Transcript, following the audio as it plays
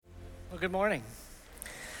Well, good morning.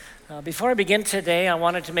 Before I begin today, I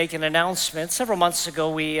wanted to make an announcement. Several months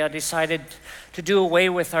ago, we decided to do away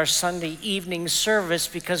with our Sunday evening service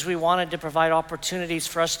because we wanted to provide opportunities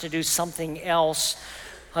for us to do something else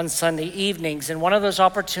on Sunday evenings. And one of those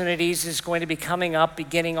opportunities is going to be coming up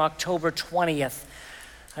beginning October 20th.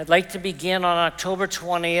 I'd like to begin on October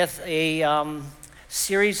 20th a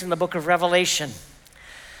series in the book of Revelation.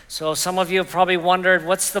 So some of you have probably wondered,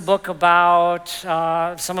 what's the book about?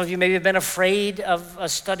 Some of you maybe have been afraid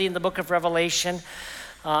of studying the book of Revelation.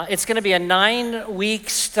 It's going to be a 9-week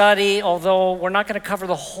study, although we're not going to cover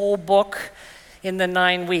the whole book in the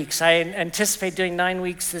 9 weeks. I anticipate doing 9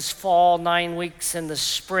 weeks this fall, 9 weeks in the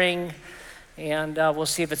spring, and we'll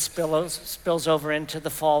see if it spills over into the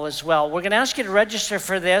fall as well. We're going to ask you to register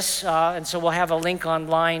for this, and so we'll have a link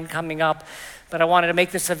online coming up. But I wanted to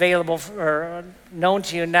make this available or known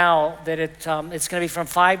to you now that it's going to be from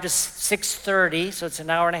 5 to 6:30, so it's an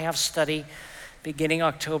hour and a half study beginning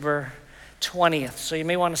October 20th. So you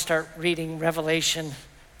may want to start reading Revelation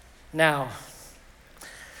now.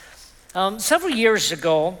 Several years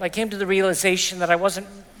ago, I came to the realization that I wasn't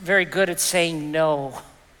very good at saying no.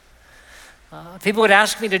 People would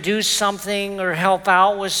ask me to do something or help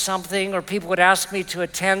out with something, or people would ask me to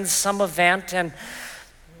attend some event, and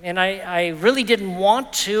I really didn't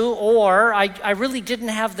want to, or I really didn't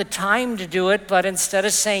have the time to do it, but instead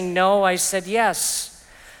of saying no, I said yes.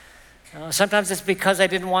 Sometimes it's because I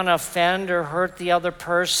didn't want to offend or hurt the other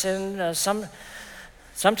person.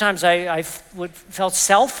 Sometimes I felt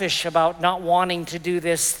selfish about not wanting to do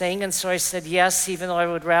this thing, and so I said yes, even though I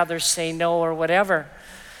would rather say no or whatever.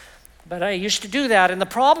 But I used to do that, and the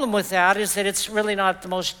problem with that is that it's really not the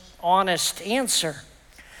most honest answer.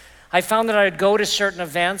 I found that I would go to certain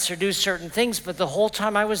events or do certain things, but the whole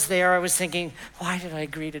time I was there, I was thinking, why did I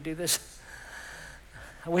agree to do this?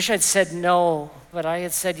 I wish I'd said no, but I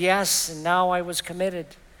had said yes, and now I was committed.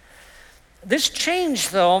 This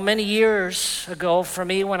changed, though, many years ago for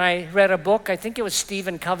me when I read a book. I think it was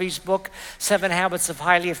Stephen Covey's book, 7 Habits of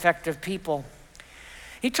Highly Effective People.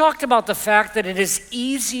 He talked about the fact that it is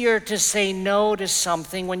easier to say no to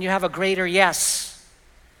something when you have a greater yes.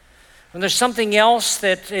 When there's something else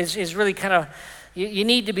that is really kind of, you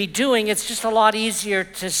need to be doing, it's just a lot easier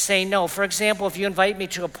to say no. For example, if you invite me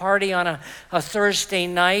to a party on a Thursday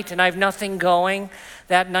night and I have nothing going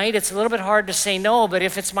that night, it's a little bit hard to say no, but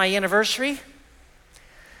if it's my anniversary,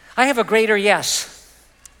 I have a greater yes.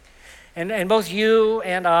 And both you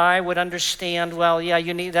and I would understand, well, yeah,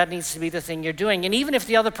 that needs to be the thing you're doing. And even if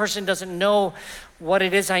the other person doesn't know what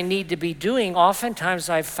it is I need to be doing, oftentimes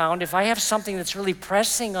I've found if I have something that's really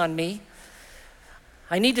pressing on me,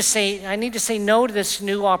 I need to say no to this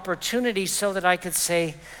new opportunity so that I could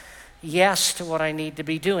say yes to what I need to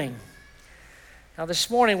be doing. Now this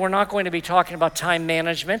morning, we're not going to be talking about time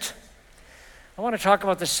management. I want to talk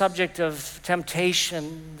about the subject of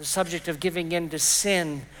temptation, the subject of giving in to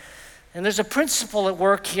sin. And there's a principle at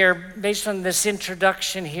work here based on this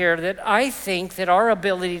introduction here that I think that our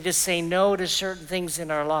ability to say no to certain things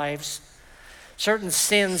in our lives, certain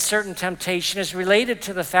sins, certain temptation is related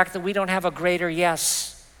to the fact that we don't have a greater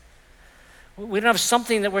yes. We don't have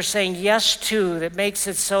something that we're saying yes to that makes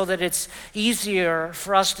it so that it's easier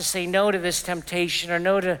for us to say no to this temptation or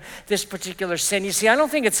no to this particular sin. You see, I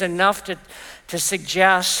don't think it's enough to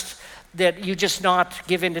suggest that you just not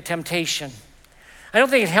give in to temptation. I don't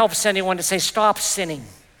think it helps anyone to say, stop sinning,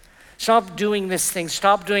 stop doing this thing,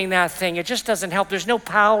 stop doing that thing. It just doesn't help. There's no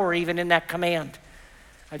power even in that command.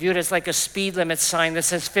 I view it as like a speed limit sign that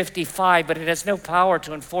says 55, but it has no power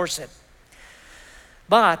to enforce it.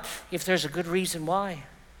 But if there's a good reason why,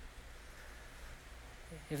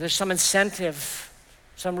 if there's some incentive,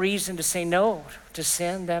 some reason to say no to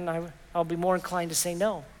sin, then I'll be more inclined to say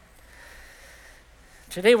no.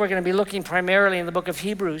 Today we're going to be looking primarily in the book of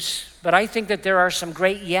Hebrews, but I think that there are some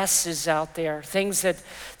great yeses out there, things that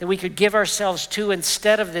we could give ourselves to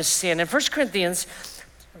instead of this sin. In 1 Corinthians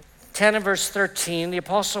 10 and verse 13, the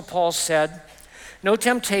Apostle Paul said, "No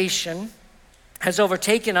temptation has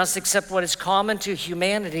overtaken us except what is common to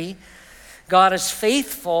humanity. God is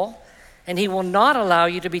faithful, and he will not allow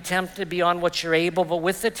you to be tempted beyond what you're able, but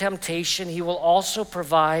with the temptation, he will also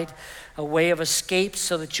provide a way of escape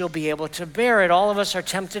so that you'll be able to bear it." All of us are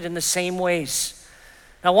tempted in the same ways.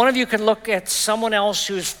 Now, one of you could look at someone else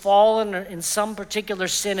who's fallen in some particular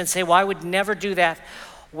sin and say, well, I would never do that.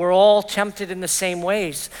 We're all tempted in the same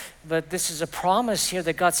ways. But this is a promise here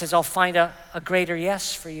that God says, I'll find a greater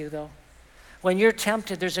yes for you, though. When you're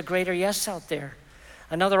tempted, there's a greater yes out there.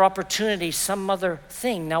 Another opportunity, some other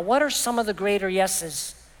thing. Now, what are some of the greater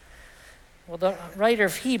yeses? Well, the writer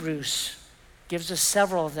of Hebrews gives us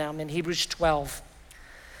several of them in Hebrews 12.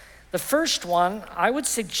 The first one, I would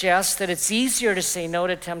suggest that it's easier to say no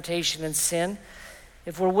to temptation and sin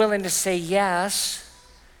if we're willing to say yes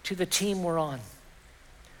to the team we're on.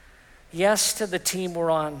 Yes to the team we're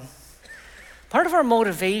on. Part of our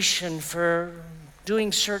motivation for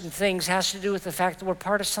doing certain things has to do with the fact that we're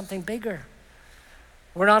part of something bigger.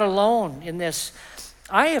 We're not alone in this.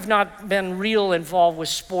 I have not been real involved with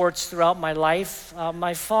sports throughout my life.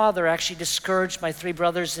 My father actually discouraged my three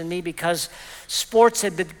brothers and me because sports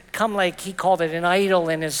had become, like he called it, an idol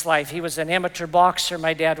in his life. He was an amateur boxer,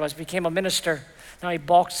 my dad was, became a minister. Now he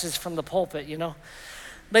boxes from the pulpit,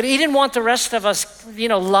 But he didn't want the rest of us,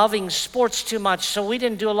 loving sports too much, so we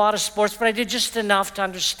didn't do a lot of sports, but I did just enough to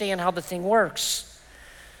understand how the thing works.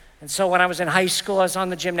 And so when I was in high school, I was on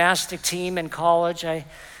the gymnastic team. In college,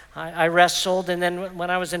 I wrestled, and then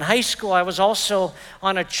when I was in high school, I was also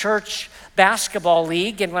on a church basketball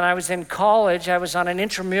league, and when I was in college, I was on an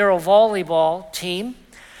intramural volleyball team.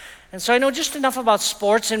 And so I know just enough about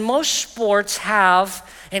sports, and most sports have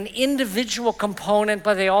an individual component,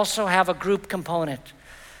 but they also have a group component,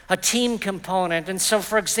 a team component. And so,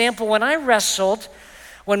 for example, when I wrestled,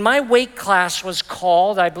 when my weight class was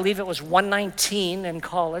called, I believe it was 119 in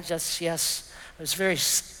college, I was very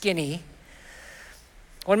skinny.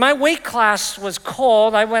 When my weight class was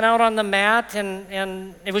called, I went out on the mat,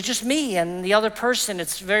 and it was just me and the other person.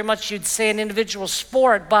 It's very much, you'd say, an individual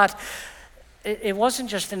sport, but it wasn't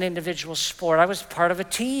just an individual sport. I was part of a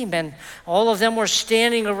team, and all of them were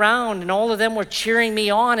standing around, and all of them were cheering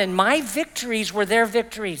me on, and my victories were their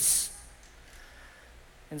victories.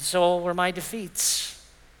 And so were my defeats.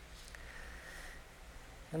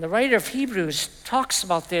 And the writer of Hebrews talks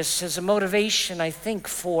about this as a motivation, I think,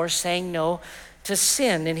 for saying no to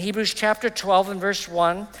sin. In Hebrews chapter 12 and verse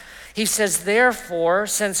 1, he says, "Therefore,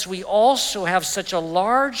 since we also have such a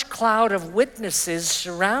large cloud of witnesses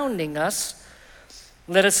surrounding us,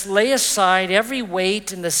 let us lay aside every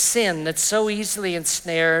weight and the sin that so easily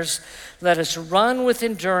ensnares. Let us run with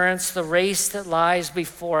endurance the race that lies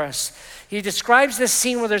before us." He describes this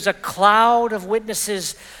scene where there's a cloud of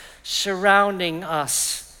witnesses surrounding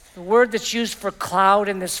us. The word that's used for cloud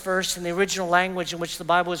in this verse, in the original language in which the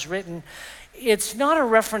Bible is written, it's not a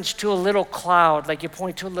reference to a little cloud, like you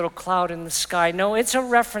point to a little cloud in the sky. No, it's a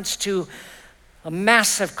reference to a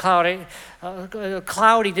massive cloud,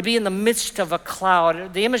 cloudy, to be in the midst of a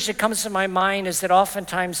cloud. The image that comes to my mind is that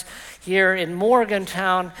oftentimes here in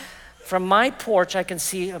Morgantown, from my porch, I can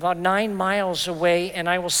see about 9 miles away, and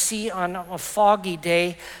I will see on a foggy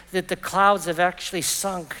day that the clouds have actually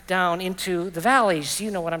sunk down into the valleys.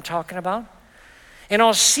 You know what I'm talking about. And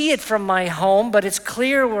I'll see it from my home, but it's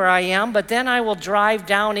clear where I am. But then I will drive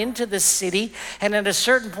down into the city, and at a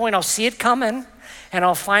certain point, I'll see it coming, and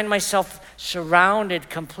I'll find myself surrounded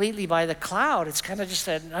completely by the cloud. It's kind of just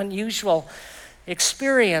an unusual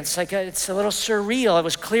experience. It's a little surreal. It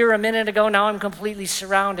was clear a minute ago, now I'm completely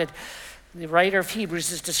surrounded. The writer of Hebrews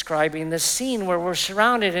is describing this scene where we're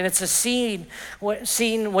surrounded, and it's a scene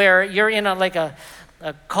where you're in a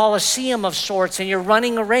coliseum of sorts, and you're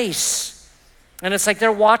running a race. And it's like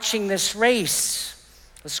they're watching this race.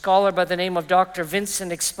 A scholar by the name of Dr.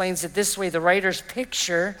 Vincent explains it this way: the writer's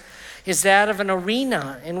picture is that of an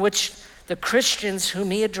arena in which the Christians whom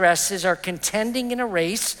he addresses are contending in a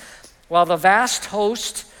race, while the vast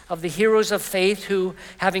host of the heroes of faith who,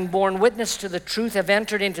 having borne witness to the truth, have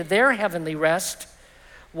entered into their heavenly rest,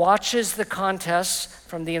 watches the contest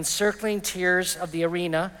from the encircling tiers of the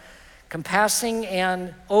arena, compassing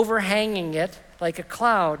and overhanging it like a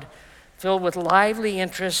cloud, filled with lively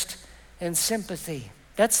interest and sympathy.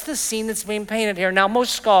 That's the scene that's being painted here. Now,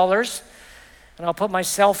 most scholars, and I'll put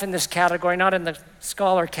myself in this category, not in the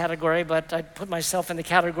scholar category, but I put myself in the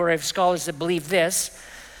category of scholars that believe this,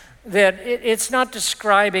 that it's not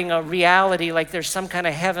describing a reality like there's some kind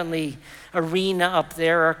of heavenly arena up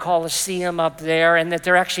there or a coliseum up there, and that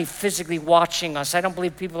they're actually physically watching us. I don't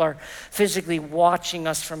believe people are physically watching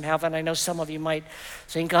us from heaven. I know some of you might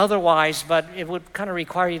think otherwise, but it would kind of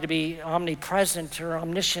require you to be omnipresent or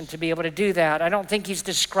omniscient to be able to do that. I don't think he's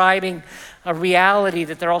describing a reality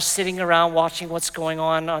that they're all sitting around watching what's going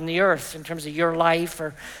on the earth in terms of your life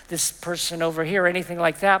or this person over here or anything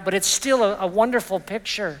like that, but it's still a wonderful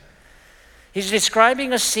picture. He's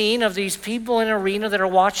describing a scene of these people in an arena that are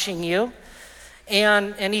watching you,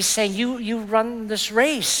 and he's saying, you run this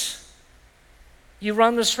race. You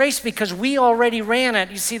run this race because we already ran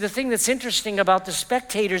it. You see, the thing that's interesting about the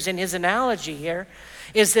spectators in his analogy here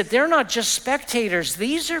is that they're not just spectators.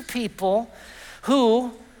 These are people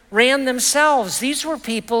who ran themselves. These were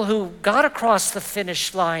people who got across the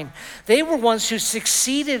finish line. They were ones who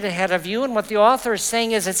succeeded ahead of you, and what the author is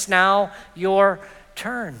saying is it's now your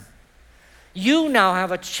turn. You now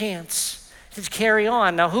have a chance to carry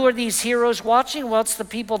on. Now, who are these heroes watching? Well, it's the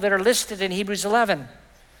people that are listed in Hebrews 11.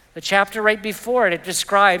 The chapter right before it, it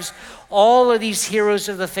describes all of these heroes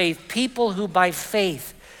of the faith, people who by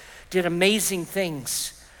faith did amazing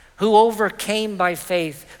things, who overcame by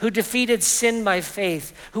faith, who defeated sin by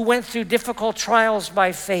faith, who went through difficult trials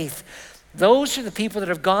by faith. Those are the people that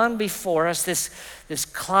have gone before us, this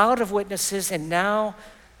cloud of witnesses, and now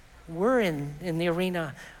we're in the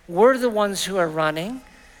arena. We're the ones who are running,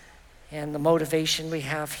 and the motivation we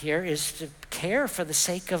have here is to care for the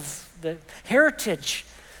sake of the heritage.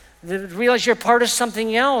 To realize you're part of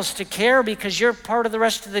something else, to care because you're part of the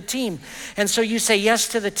rest of the team. And so you say yes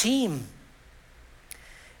to the team.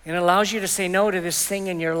 And it allows you to say no to this thing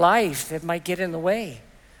in your life that might get in the way.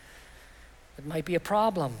 It might be a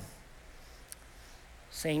problem.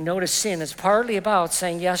 Saying no to sin is partly about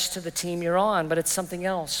saying yes to the team you're on, but it's something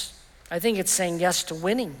else. I think it's saying yes to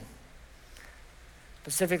winning,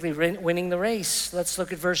 specifically winning the race. Let's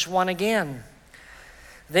look at verse 1 again.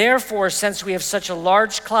 Therefore, since we have such a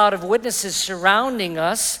large cloud of witnesses surrounding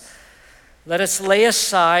us, let us lay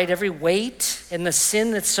aside every weight and the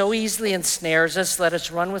sin that so easily ensnares us. Let us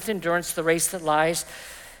run with endurance the race that lies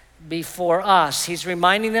before us. He's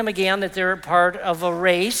reminding them again that they're part of a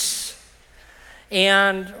race.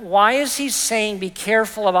 And why is he saying be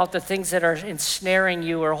careful about the things that are ensnaring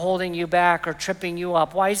you or holding you back or tripping you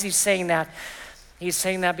up? Why is he saying that? He's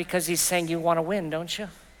saying that because he's saying you want to win, don't you?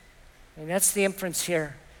 I mean, that's the inference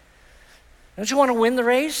here. Don't you want to win the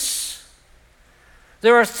race?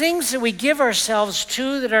 There are things that we give ourselves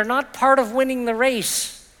to that are not part of winning the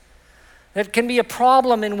race, that can be a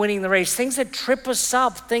problem in winning the race, things that trip us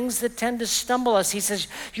up, things that tend to stumble us. He says,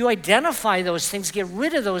 you identify those things, get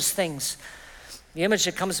rid of those things. The image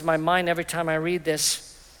that comes to my mind every time I read this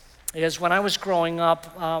is when I was growing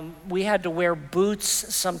up, we had to wear boots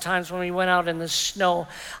sometimes when we went out in the snow.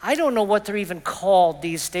 I don't know what they're even called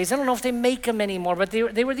these days. I don't know if they make them anymore, but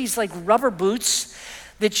they were these like rubber boots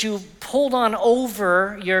that you pulled on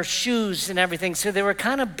over your shoes and everything. So they were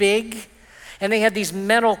kind of big, and they had these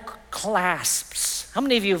metal clasps. How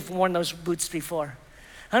many of you have worn those boots before?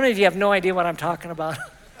 How many of you have no idea what I'm talking about?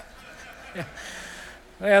 Yeah.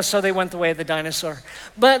 Well, so they went the way of the dinosaur.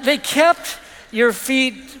 But they kept your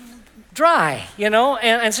feet dry,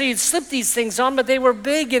 and so you'd slip these things on, but they were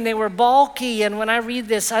big and they were bulky. And when I read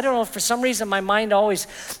this, I don't know, for some reason my mind always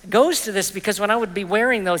goes to this, because when I would be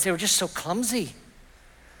wearing those, they were just so clumsy.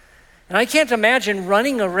 And I can't imagine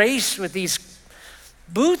running a race with these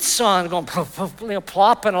boots on, going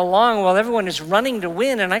plopping along while everyone is running to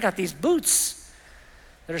win, and I got these boots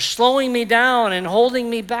that are slowing me down and holding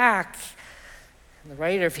me back. And the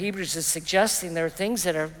writer of Hebrews is suggesting there are things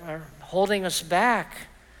that are holding us back.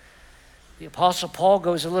 The Apostle Paul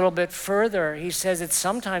goes a little bit further. He says that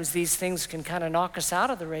sometimes these things can kind of knock us out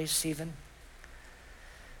of the race even.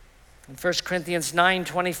 In 1 Corinthians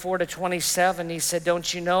 9:24-27, he said,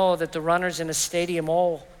 don't you know that the runners in a stadium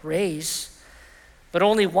all race, but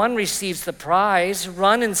only one receives the prize?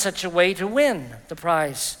 Run in such a way to win the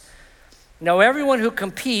prize. Now everyone who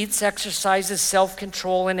competes exercises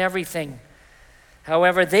self-control in everything.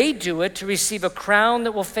 However, they do it to receive a crown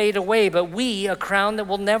that will fade away, but we a crown that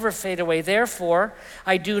will never fade away. Therefore,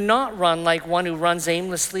 I do not run like one who runs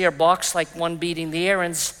aimlessly or box like one beating the air.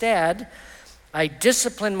 Instead, I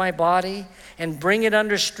discipline my body and bring it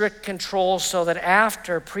under strict control so that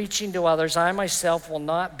after preaching to others, I myself will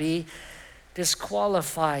not be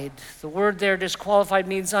disqualified. The word there, disqualified,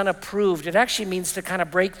 means unapproved. It actually means to kind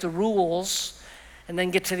of break the rules and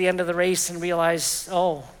then get to the end of the race and realize,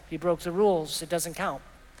 oh, you broke the rules. It doesn't count.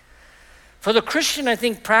 For the Christian, I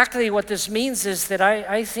think practically what this means is that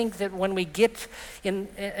I think that when we get in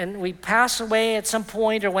and we pass away at some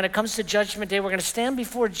point, or when it comes to Judgment Day, we're going to stand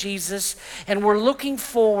before Jesus and we're looking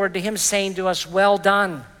forward to him saying to us, well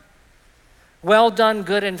done,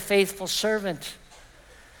 good and faithful servant.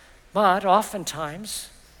 But oftentimes,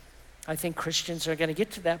 I think Christians are going to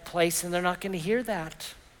get to that place and they're not going to hear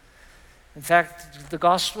that. In fact, the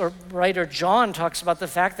gospel writer John talks about the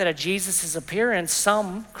fact that at Jesus' appearance,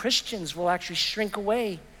 some Christians will actually shrink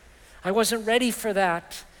away. I wasn't ready for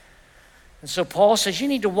that. And so Paul says you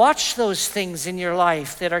need to watch those things in your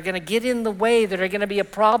life that are going to get in the way, that are going to be a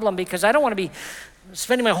problem, because I don't want to be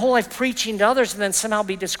spending my whole life preaching to others and then somehow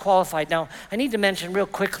be disqualified. Now, I need to mention real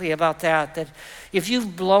quickly about that if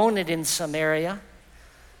you've blown it in some area,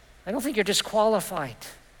 I don't think you're disqualified.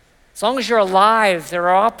 As long as you're alive, there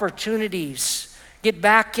are opportunities. Get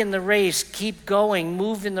back in the race, keep going,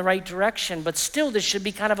 move in the right direction. But still, this should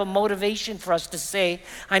be kind of a motivation for us to say,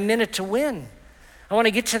 I'm in it to win. I want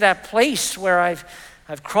to get to that place where I've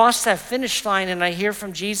I've crossed that finish line, and I hear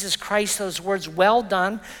from Jesus Christ those words, "Well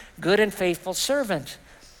done, good and faithful servant."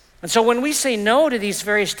 And so when we say no to these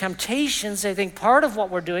various temptations, I think part of what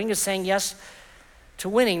we're doing is saying yes to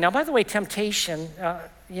winning. Now, by the way, temptation,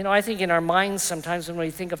 I think in our minds sometimes when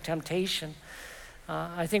we think of temptation,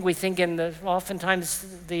 I think we think oftentimes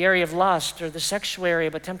the area of lust or the sexual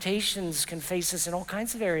area, but temptations can face us in all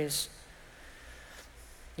kinds of areas.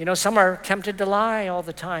 Some are tempted to lie all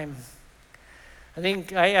the time. I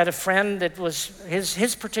think I had a friend that was,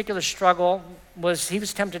 his particular struggle was he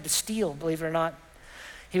was tempted to steal, believe it or not.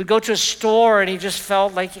 He would go to a store and he just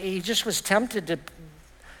felt like he just was tempted to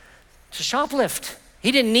shoplift.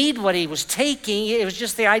 He didn't need what he was taking. It was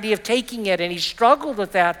just the idea of taking it, and he struggled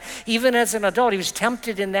with that. Even as an adult, he was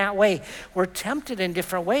tempted in that way. We're tempted in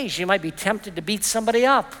different ways. You might be tempted to beat somebody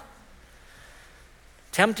up,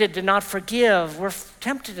 tempted to not forgive. We're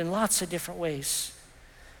tempted in lots of different ways.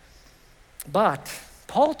 But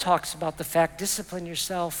Paul talks about the fact, discipline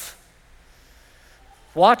yourself.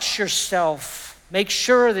 Watch yourself. Make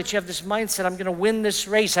sure that you have this mindset, I'm going to win this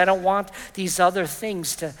race. I don't want these other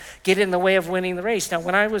things to get in the way of winning the race. Now,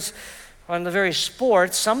 when I was on the various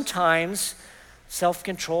sports, sometimes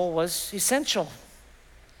self-control was essential.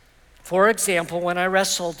 For example, when I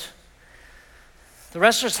wrestled, the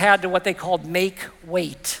wrestlers had to what they called make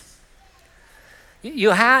weight. You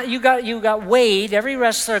got weighed. Every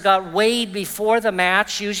wrestler got weighed before the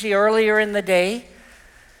match, usually earlier in the day.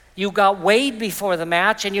 You got weighed before the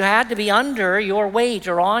match, and you had to be under your weight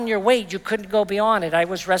or on your weight. You couldn't go beyond it. I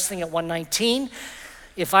was wrestling at 119.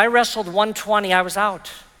 If I wrestled 120, I was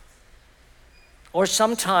out. Or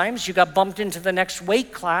sometimes you got bumped into the next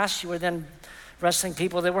weight class. You were then wrestling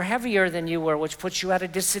people that were heavier than you were, which puts you at a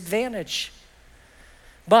disadvantage.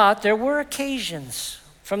 But there were occasions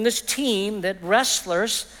from this team that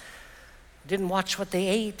wrestlers didn't watch what they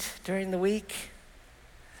ate during the week.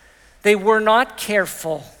 They were not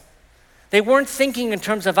careful. They weren't thinking in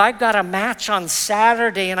terms of, I've got a match on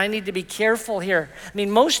Saturday and I need to be careful here. I mean,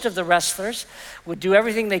 most of the wrestlers would do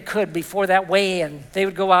everything they could before that weigh-in. They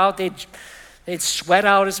would go out, they'd sweat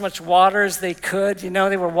out as much water as they could.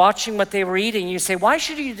 They were watching what they were eating. You say, why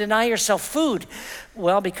should you deny yourself food?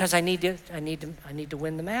 Well, because I need to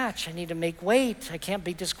win the match. I need to make weight. I can't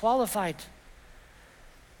be disqualified.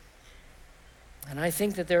 And I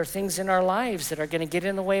think that there are things in our lives that are going to get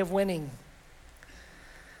in the way of winning.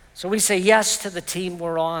 So we say yes to the team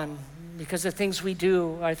we're on because the things we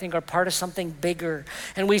do, I think, are part of something bigger.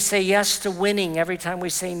 And we say yes to winning every time we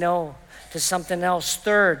say no to something else.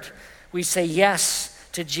 Third, we say yes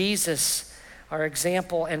to Jesus, our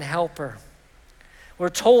example and helper. We're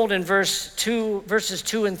told in verses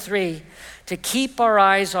 2 and 3 to keep our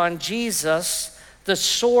eyes on Jesus, the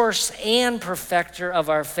source and perfecter of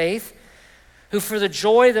our faith, who for the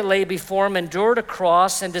joy that lay before him endured a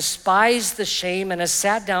cross and despised the shame and has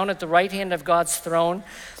sat down at the right hand of God's throne.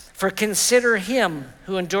 For consider him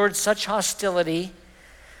who endured such hostility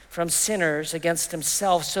from sinners against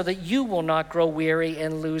himself, so that you will not grow weary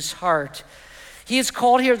and lose heart. He is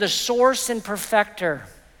called here the source and perfecter.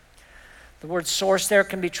 The word source there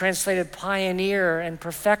can be translated pioneer, and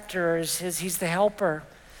perfecter he's the helper.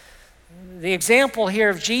 The example here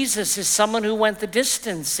of Jesus is someone who went the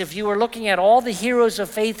distance. If you were looking at all the heroes of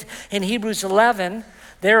faith in Hebrews 11,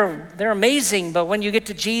 they're amazing, but when you get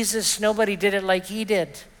to Jesus, nobody did it like he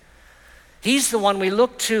did. He's the one we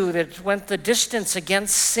look to that went the distance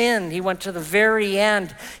against sin. He went to the very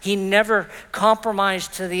end. He never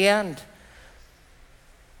compromised to the end.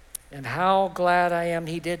 And how glad I am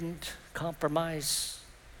he didn't compromise.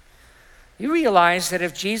 You realize that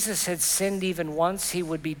if Jesus had sinned even once, he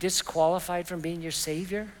would be disqualified from being your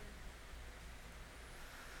Savior?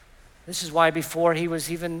 This is why before he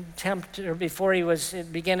was even tempted, or before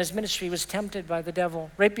began his ministry, he was tempted by the devil,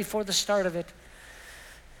 right before the start of it.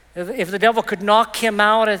 If the devil could knock him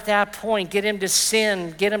out at that point, get him to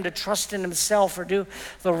sin, get him to trust in himself or do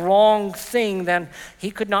the wrong thing, then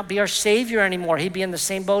he could not be our Savior anymore. He'd be in the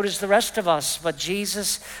same boat as the rest of us. But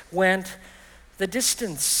Jesus went the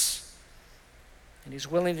distance. And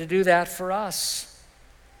he's willing to do that for us.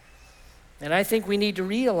 And I think we need to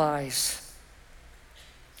realize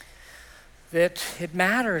that it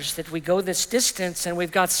matters that we go this distance and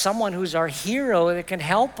we've got someone who's our hero that can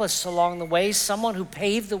help us along the way, someone who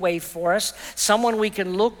paved the way for us, someone we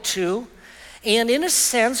can look to. And in a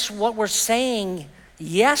sense, what we're saying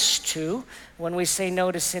yes to when we say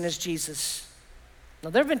no to sin is Jesus. Now,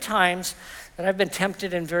 there have been times that I've been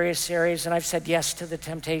tempted in various areas and I've said yes to the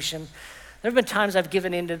temptation. There have been times I've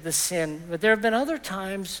given in to the sin, but there have been other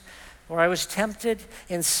times where I was tempted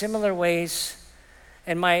in similar ways,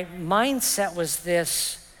 and my mindset was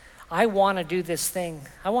this: I want to do this thing.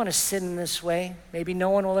 I want to sin in this way. Maybe no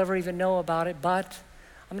one will ever even know about it, but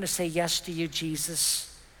I'm going to say yes to you,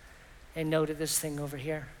 Jesus, and no to this thing over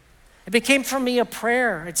here. It became for me a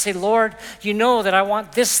prayer. I'd say, Lord, you know that I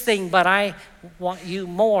want this thing, but I want you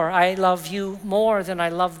more. I love you more than I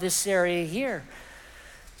love this area here.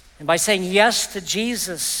 And by saying yes to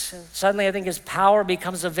Jesus, suddenly I think his power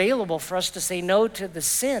becomes available for us to say no to the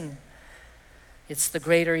sin. It's the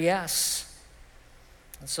greater yes.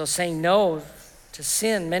 And so saying no to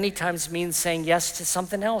sin many times means saying yes to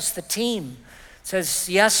something else, the team. It says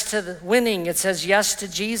yes to the winning. It says yes to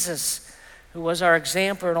Jesus, who was our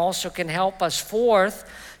example and also can help us. Fourth,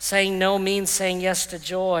 saying no means saying yes to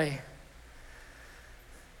joy.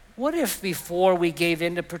 What if before we gave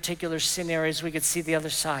into particular sin areas, we could see the other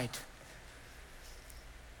side?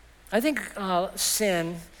 I think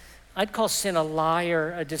sin, I'd call sin a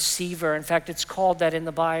liar, a deceiver. In fact, it's called that in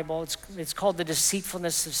the Bible. It's called the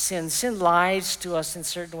deceitfulness of sin. Sin lies to us in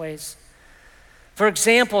certain ways. For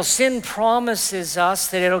example, sin promises us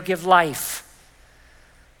that it'll give life.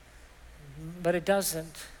 But it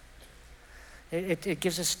doesn't. It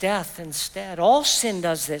gives us death instead. All sin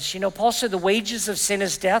does this. You know, Paul said the wages of sin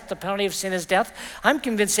is death, the penalty of sin is death. I'm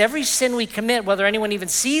convinced every sin we commit, whether anyone even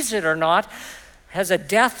sees it or not, has a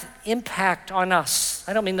death impact on us.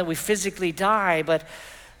 I don't mean that we physically die, but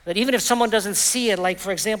even if someone doesn't see it, like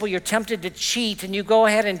for example, you're tempted to cheat and you go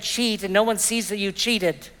ahead and cheat and no one sees that you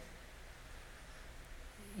cheated.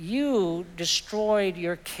 You destroyed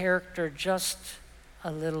your character just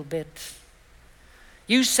a little bit.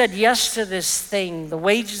 You said yes to this thing, the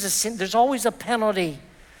wages of sin. There's always a penalty.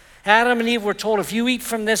 Adam and Eve were told, if you eat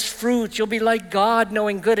from this fruit, you'll be like God,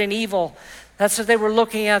 knowing good and evil. That's what they were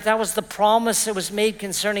looking at. That was the promise that was made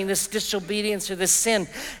concerning this disobedience or this sin.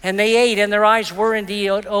 And they ate, and their eyes were indeed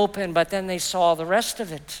open, but then they saw the rest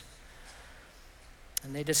of it.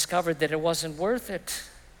 And they discovered that it wasn't worth it.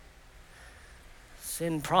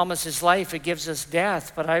 Sin promises life, it gives us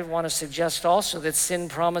death, but I want to suggest also that sin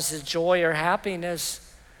promises joy or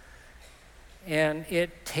happiness, and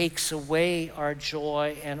it takes away our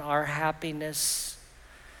joy and our happiness.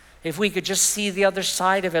 If we could just see the other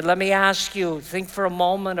side of it, let me ask you, think for a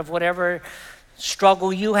moment of whatever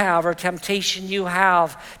struggle you have or temptation you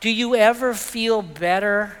have. Do you ever feel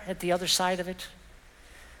better at the other side of it?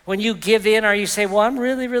 When you give in or you say, well, I'm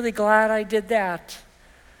really, really glad I did that.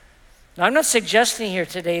 Now, I'm not suggesting here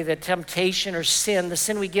today that temptation or sin, the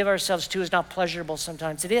sin we give ourselves to, is not pleasurable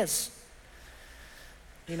sometimes. It is.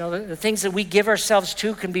 You know, the things that we give ourselves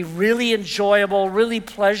to can be really enjoyable, really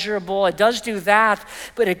pleasurable. It does do that,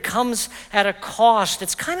 but it comes at a cost.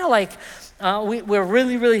 It's kind of like we're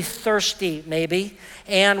really, really thirsty, maybe,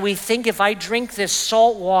 and we think if I drink this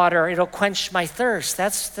salt water, it'll quench my thirst.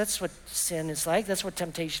 That's what sin is like. That's what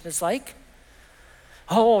temptation is like.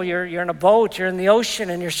 Oh, you're in a boat, you're in the ocean,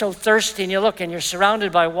 and you're so thirsty, and you look, and you're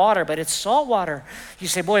surrounded by water, but it's salt water. You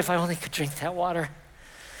say, boy, if I only could drink that water.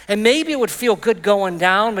 And maybe it would feel good going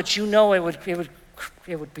down, but you know it would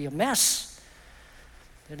be a mess.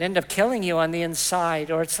 It would end up killing you on the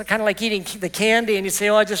inside. Or it's kind of like eating the candy, and you say,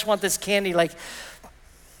 oh, I just want this candy, like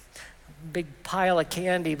a big pile of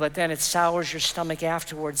candy, but then it sours your stomach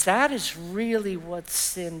afterwards. That is really what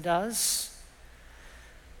sin does.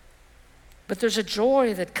 But there's a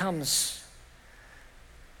joy that comes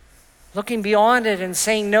looking beyond it and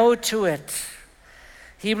saying no to it.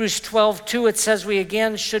 Hebrews 12:2, it says we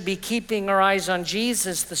again should be keeping our eyes on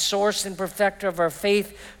Jesus, the source and perfecter of our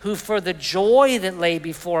faith, who for the joy that lay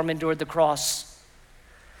before him endured the cross.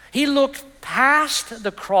 He looked past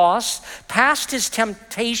the cross, past his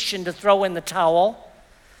temptation to throw in the towel,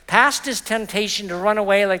 past his temptation to run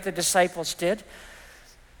away like the disciples did.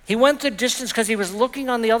 He went the distance because he was looking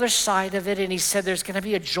on the other side of it, and he said there's going to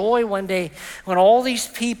be a joy one day when all these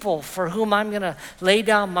people for whom I'm going to lay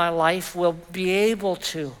down my life will be able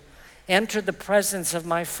to enter the presence of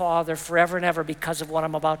my Father forever and ever because of what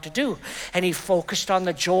I'm about to do. And he focused on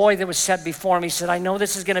the joy that was set before him. He said, I know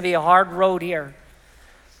this is going to be a hard road here.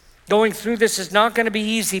 Going through this is not going to be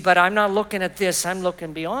easy, but I'm not looking at this. I'm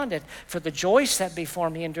looking beyond it. For the joy set before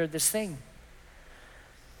me, he endured this thing.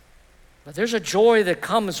 But there's a joy that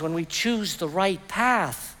comes when we choose the right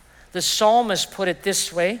path. The psalmist put it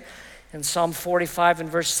this way in Psalm 45 and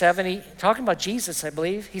verse 7, talking about Jesus, I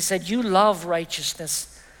believe. He said, you love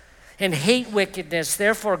righteousness and hate wickedness.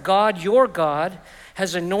 Therefore, God, your God,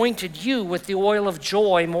 has anointed you with the oil of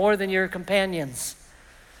joy more than your companions.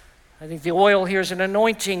 I think the oil here is an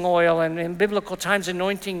anointing oil, and in biblical times,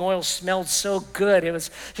 anointing oil smelled so good. It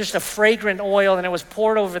was just a fragrant oil, and it was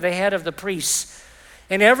poured over the head of the priests.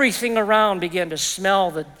 And everything around began to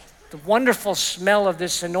smell the the wonderful smell of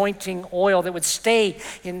this anointing oil that would stay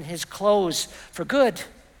in his clothes for good.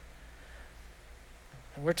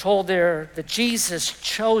 And we're told there that Jesus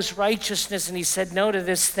chose righteousness and he said no to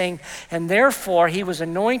this thing, and therefore he was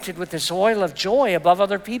anointed with this oil of joy above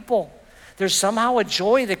other people. There's somehow a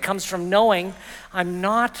joy that comes from knowing I'm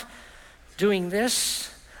not doing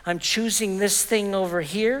this, I'm choosing this thing over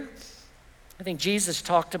here. I think Jesus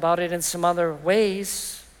talked about it in some other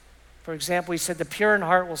ways. For example, he said the pure in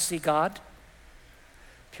heart will see God.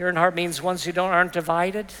 Pure in heart means ones who aren't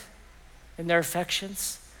divided in their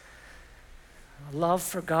affections. A love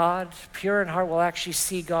for God. Pure in heart will actually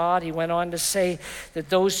see God. He went on to say that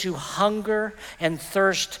those who hunger and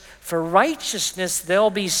thirst for righteousness, they'll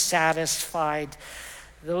be satisfied.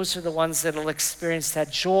 Those are the ones that will experience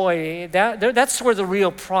that joy. That's where the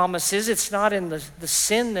real promise is. It's not in the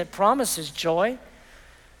sin that promises joy.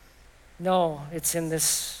 No, it's in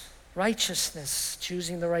this righteousness,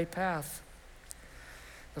 choosing the right path.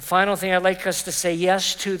 The final thing I'd like us to say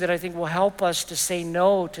yes to that I think will help us to say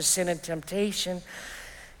no to sin and temptation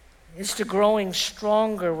is to growing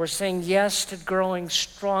stronger. We're saying yes to growing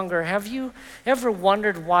stronger. Have you ever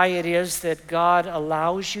wondered why it is that God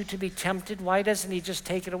allows you to be tempted? Why doesn't he just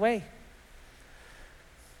take it away?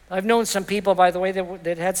 I've known some people, by the way,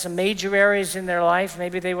 that had some major areas in their life.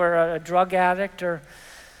 Maybe they were a drug addict or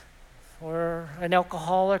an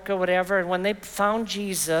alcoholic or whatever, and when they found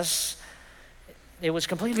Jesus, it was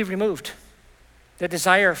completely removed. The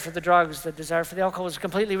desire for the drugs, the desire for the alcohol was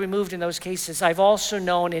completely removed in those cases. I've also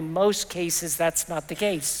known in most cases that's not the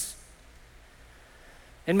case.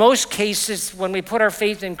 In most cases, when we put our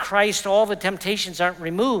faith in Christ, all the temptations aren't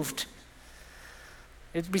removed.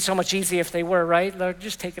 It'd be so much easier if they were, right? Lord,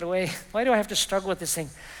 just take it away. Why do I have to struggle with this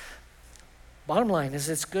thing? Bottom line is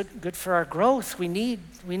it's good for our growth. We need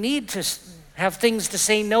to have things to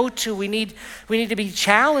say no to. We need to be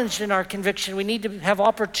challenged in our conviction. We need to have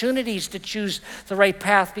opportunities to choose the right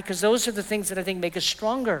path because those are the things that I think make us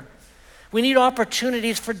stronger. We need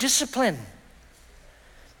opportunities for discipline.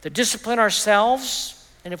 To discipline ourselves,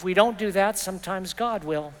 and if we don't do that, sometimes God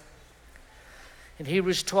will. In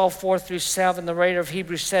Hebrews 12, 4-7, the writer of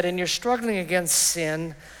Hebrews said, "And you're struggling against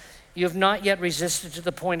sin. You have not yet resisted to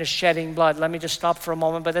the point of shedding blood." Let me just stop for a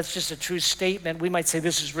moment, but that's just a true statement. We might say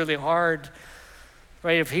this is really hard. The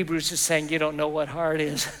writer of Hebrews is saying you don't know what hard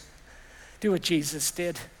is. Do what Jesus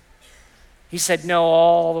did. He said no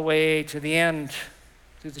all the way to the end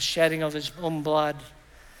through the shedding of his own blood.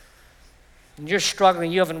 And you're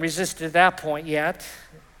struggling. You haven't resisted at that point yet.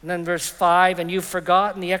 And then verse 5, "And you've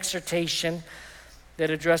forgotten the exhortation that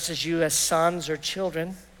addresses you as sons or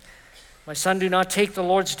children. My son, do not take the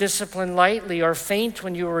Lord's discipline lightly or faint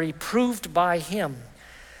when you are reproved by him.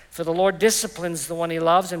 For the Lord disciplines the one he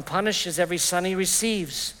loves and punishes every son he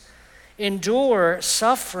receives. Endure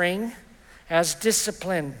suffering as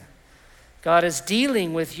discipline. God is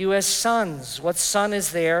dealing with you as sons. What son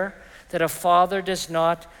is there that a father does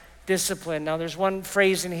not discipline?" Now there's one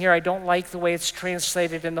phrase in here I don't like the way it's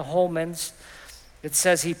translated in the Holman's. It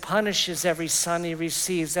says he punishes every son he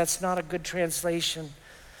receives. That's not a good translation.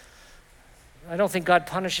 I don't think God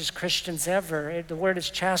punishes Christians ever. The word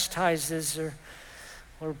is chastises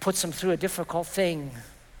or puts them through a difficult thing.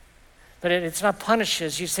 But it's not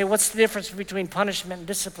punishes. You say, what's the difference between punishment and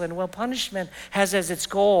discipline? Well, punishment has as its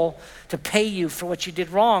goal to pay you for what you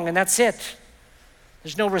did wrong, and that's it.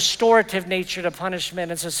 There's no restorative nature to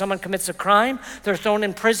punishment. And so someone commits a crime, they're thrown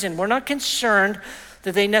in prison. We're not concerned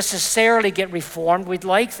that they necessarily get reformed. We'd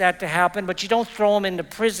like that to happen, but you don't throw them into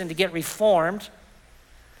prison to get reformed.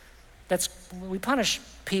 We punish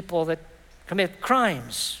people that commit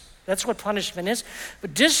crimes. That's what punishment is.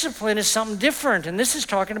 But discipline is something different, and this is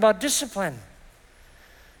talking about discipline.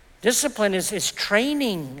 Discipline is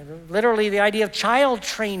training. Literally, the idea of child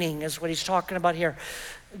training is what he's talking about here.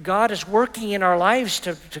 God is working in our lives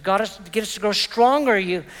to get us to grow stronger.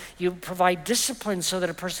 You provide discipline so that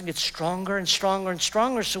a person gets stronger and stronger and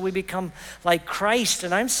stronger so we become like Christ.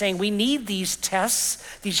 And I'm saying we need these tests,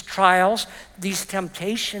 these trials, these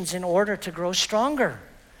temptations in order to grow stronger.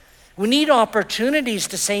 We need opportunities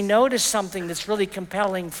to say no to something that's really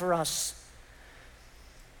compelling for us.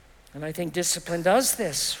 And I think discipline does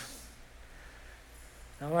this.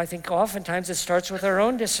 Now, I think oftentimes it starts with our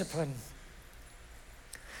own discipline.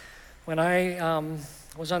 When I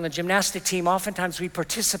was on the gymnastic team, oftentimes we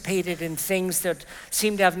participated in things that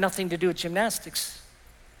seemed to have nothing to do with gymnastics.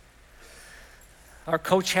 Our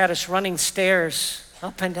coach had us running stairs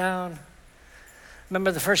up and down.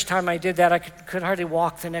 Remember the first time I did that, I could hardly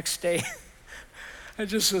walk the next day. I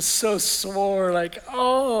just was so sore, like,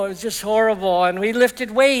 oh, it was just horrible. And we lifted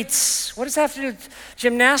weights. What does that have to do with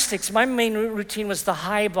gymnastics? My main routine was the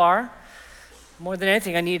high bar. More than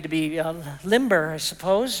anything, I needed to be limber, I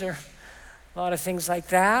suppose, or a lot of things like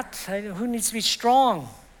that. Who needs to be strong?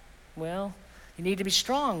 Well, you need to be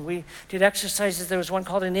strong. We did exercises. There was one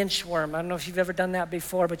called an inchworm. I don't know if you've ever done that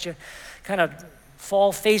before, but you kind of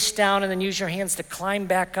fall face down and then use your hands to climb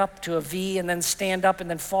back up to a V and then stand up and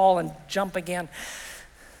then fall and jump again.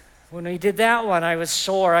 When we did that one, I was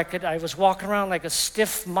sore. I was walking around like a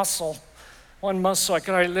stiff muscle. One muscle, I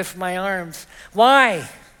could hardly lift my arms. Why?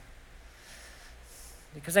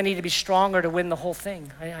 Because I need to be stronger to win the whole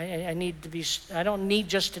thing. I don't need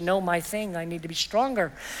just to know my thing. I need to be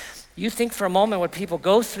stronger. You think for a moment what people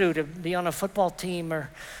go through to be on a football team or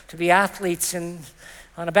to be athletes and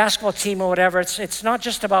on a basketball team or whatever. It's not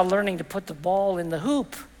just about learning to put the ball in the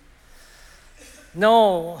hoop.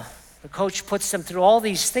 No, the coach puts them through all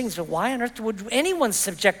these things. But why on earth would anyone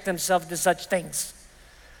subject themselves to such things?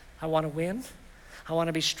 I want to win. I want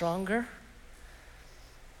to be stronger.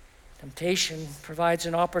 Temptation provides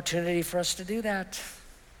an opportunity for us to do that.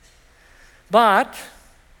 But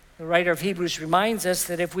the writer of Hebrews reminds us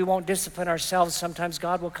that if we won't discipline ourselves, sometimes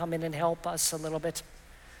God will come in and help us a little bit,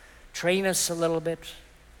 train us a little bit,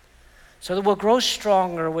 so that we'll grow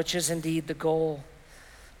stronger, which is indeed the goal.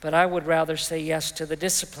 But I would rather say yes to the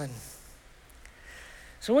discipline.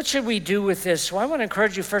 So what should we do with this? Well, I want to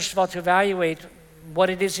encourage you, first of all, to evaluate what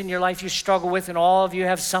it is in your life you struggle with, and all of you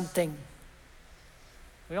have something.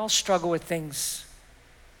 We all struggle with things.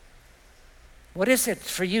 What is it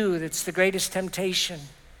for you that's the greatest temptation?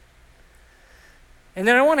 And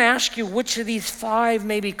then I want to ask you which of these 5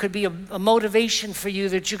 maybe could be a motivation for you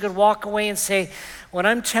that you could walk away and say, when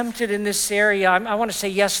I'm tempted in this area, I want to say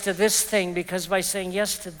yes to this thing, because by saying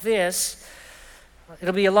yes to this,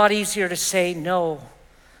 it'll be a lot easier to say no.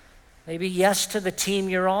 Maybe yes to the team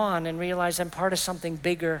you're on and realize I'm part of something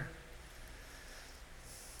bigger.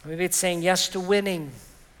 Maybe it's saying yes to winning.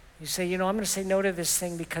 You say, I'm going to say no to this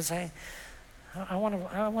thing because I want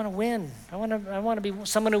to win. I want to be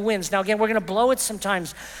someone who wins. Now again, we're going to blow it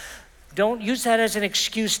sometimes. Don't use that as an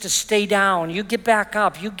excuse to stay down. You get back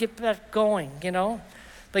up. You get back going,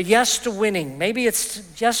 But yes to winning. Maybe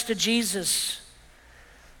it's yes to Jesus.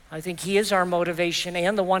 I think he is our motivation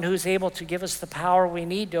and the one who's able to give us the power we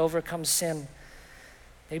need to overcome sin.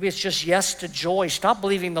 Maybe it's just yes to joy. Stop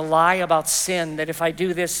believing the lie about sin, that if I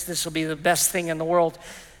do this, this will be the best thing in the world.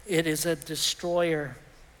 It is a destroyer.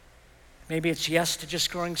 Maybe it's yes to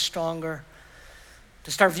just growing stronger,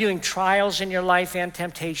 to start viewing trials in your life and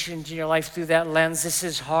temptations in your life through that lens. This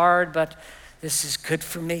is hard, but this is good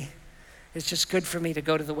for me. It's just good for me to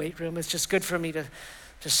go to the weight room. It's just good for me to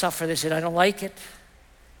suffer this. I don't like it,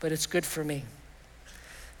 but it's good for me.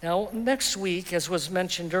 Now, next week, as was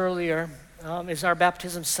mentioned earlier, is our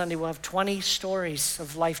Baptism Sunday. We'll have 20 stories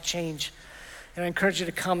of life change. And I encourage you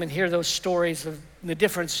to come and hear those stories of the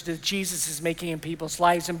difference that Jesus is making in people's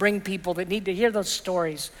lives and bring people that need to hear those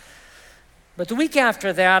stories. But the week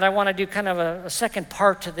after that, I want to do kind of a second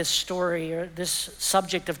part to this story, or this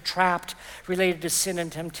subject of trapped related to sin and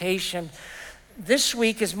temptation. This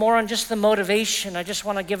week is more on just the motivation. I just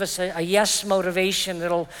want to give us a yes motivation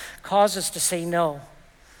that'll cause us to say no.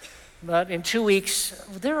 But in 2 weeks,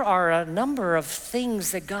 there are a number of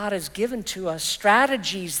things that God has given to us,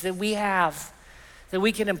 strategies that we have that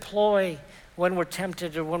we can employ when we're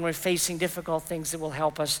tempted or when we're facing difficult things that will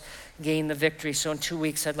help us gain the victory. So in 2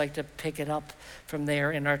 weeks, I'd like to pick it up from there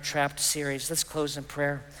in our Trapped series. Let's close in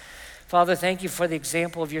prayer. Father, thank you for the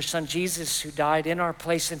example of your son Jesus, who died in our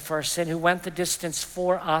place and for our sin, who went the distance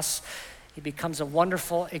for us. He becomes a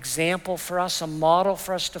wonderful example for us, a model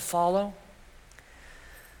for us to follow.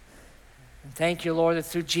 And thank you, Lord, that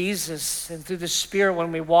through Jesus and through the Spirit,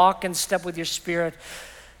 when we walk in step with your Spirit,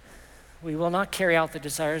 we will not carry out the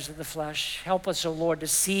desires of the flesh. Help us, O Lord, to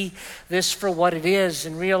see this for what it is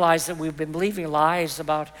and realize that we've been believing lies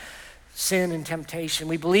about sin and temptation.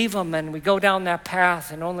 We believe them and we go down that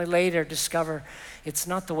path and only later discover it's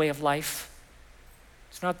not the way of life.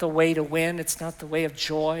 It's not the way to win. It's not the way of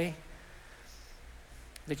joy.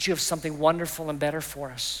 That you have something wonderful and better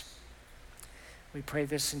for us. We pray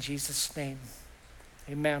this in Jesus' name.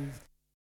 Amen.